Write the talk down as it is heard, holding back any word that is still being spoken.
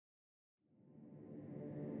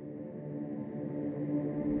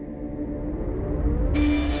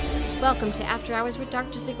Welcome to After Hours with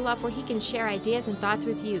Dr. Sigaloff, where he can share ideas and thoughts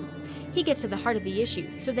with you. He gets to the heart of the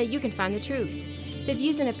issue so that you can find the truth. The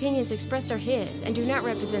views and opinions expressed are his and do not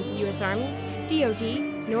represent the U.S. Army, DoD,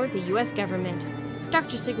 nor the U.S. government.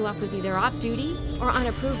 Dr. Sigaloff was either off duty or on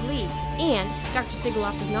approved leave, and Dr.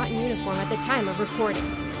 Sigaloff was not in uniform at the time of recording.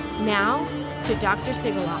 Now, to Dr.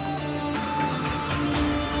 Sigaloff.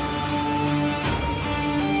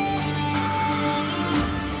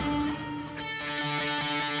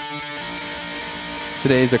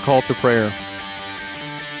 Today is a call to prayer.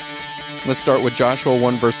 Let's start with Joshua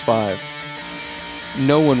 1 verse 5.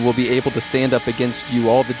 No one will be able to stand up against you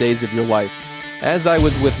all the days of your life. As I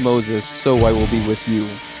was with Moses, so I will be with you.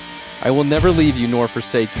 I will never leave you nor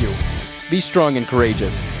forsake you. Be strong and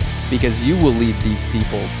courageous, because you will lead these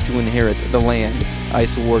people to inherit the land I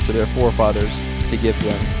swore to their forefathers to give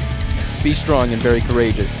them. Be strong and very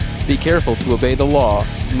courageous. Be careful to obey the law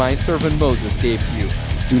my servant Moses gave to you.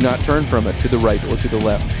 Do not turn from it to the right or to the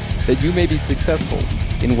left, that you may be successful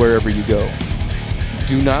in wherever you go.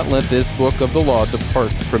 Do not let this book of the law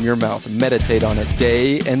depart from your mouth. Meditate on it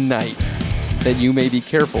day and night, that you may be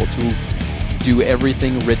careful to do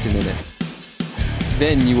everything written in it.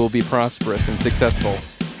 Then you will be prosperous and successful.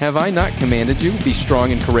 Have I not commanded you? Be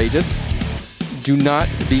strong and courageous. Do not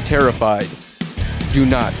be terrified. Do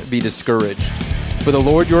not be discouraged. For the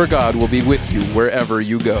Lord your God will be with you wherever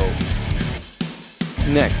you go.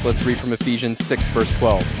 Next, let's read from Ephesians 6, verse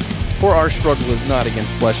 12. For our struggle is not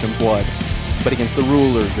against flesh and blood, but against the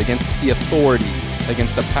rulers, against the authorities,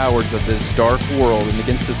 against the powers of this dark world, and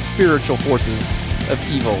against the spiritual forces of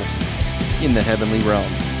evil in the heavenly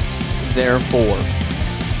realms. Therefore,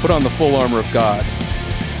 put on the full armor of God,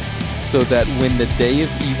 so that when the day of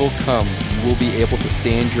evil comes, you will be able to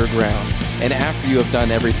stand your ground, and after you have done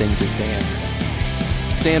everything to stand.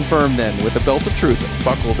 Stand firm then, with the belt of truth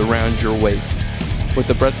buckled around your waist, with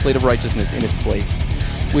the breastplate of righteousness in its place,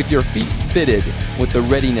 with your feet fitted with the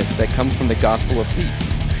readiness that comes from the gospel of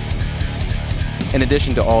peace. In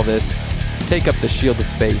addition to all this, take up the shield of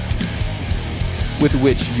faith, with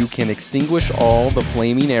which you can extinguish all the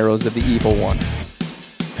flaming arrows of the evil one.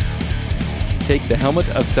 Take the helmet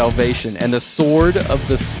of salvation and the sword of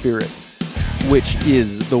the Spirit, which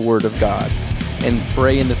is the Word of God, and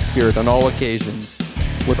pray in the Spirit on all occasions,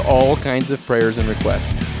 with all kinds of prayers and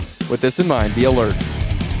requests. With this in mind, be alert,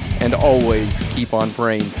 and always keep on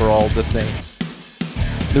praying for all the saints.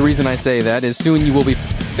 The reason I say that is soon you will be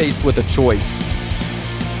faced with a choice.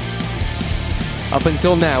 Up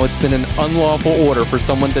until now, it's been an unlawful order for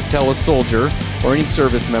someone to tell a soldier or any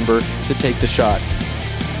service member to take the shot.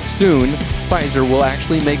 Soon, Pfizer will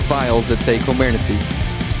actually make vials that say Comirnaty.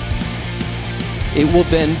 It will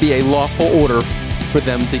then be a lawful order for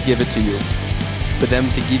them to give it to you, for them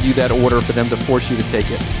to give you that order, for them to force you to take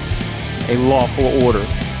it. A lawful order.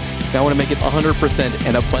 Now I want to make it 100%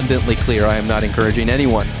 and abundantly clear. I am not encouraging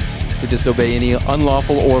anyone to disobey any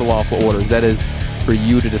unlawful or lawful orders. That is for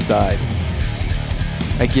you to decide.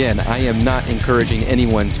 Again, I am not encouraging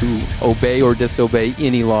anyone to obey or disobey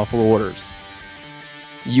any lawful orders.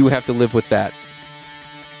 You have to live with that.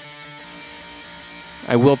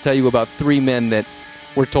 I will tell you about 3 men that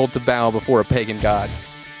were told to bow before a pagan god.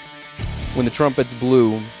 When the trumpets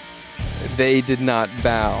blew, they did not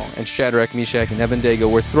bow, and Shadrach, Meshach, and Abednego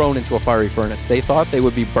were thrown into a fiery furnace. They thought they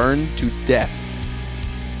would be burned to death.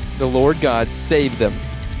 The Lord God saved them.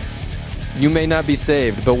 You may not be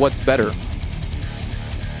saved, but what's better?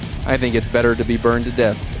 I think it's better to be burned to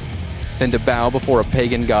death than to bow before a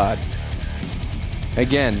pagan god.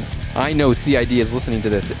 Again, I know CID is listening to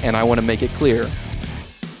this, and I want to make it clear.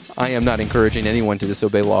 I am not encouraging anyone to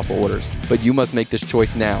disobey lawful orders, but you must make this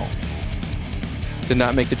choice now. To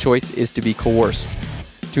not make the choice is to be coerced.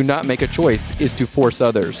 To not make a choice is to force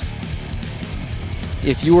others.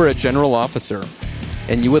 If you are a general officer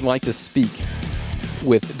and you would like to speak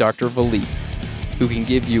with Dr. Valit, who can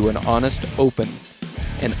give you an honest, open,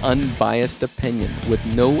 and unbiased opinion with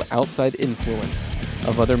no outside influence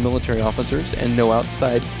of other military officers and no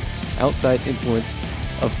outside influence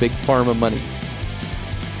of big pharma money,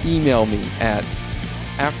 email me at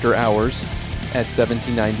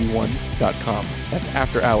afterhours@1791.com. That's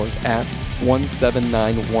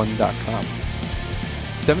afterhours@1791.com.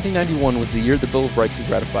 1791 was the year the Bill of Rights was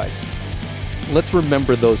ratified. Let's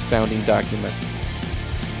remember those founding documents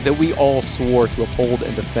that we all swore to uphold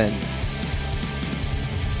and defend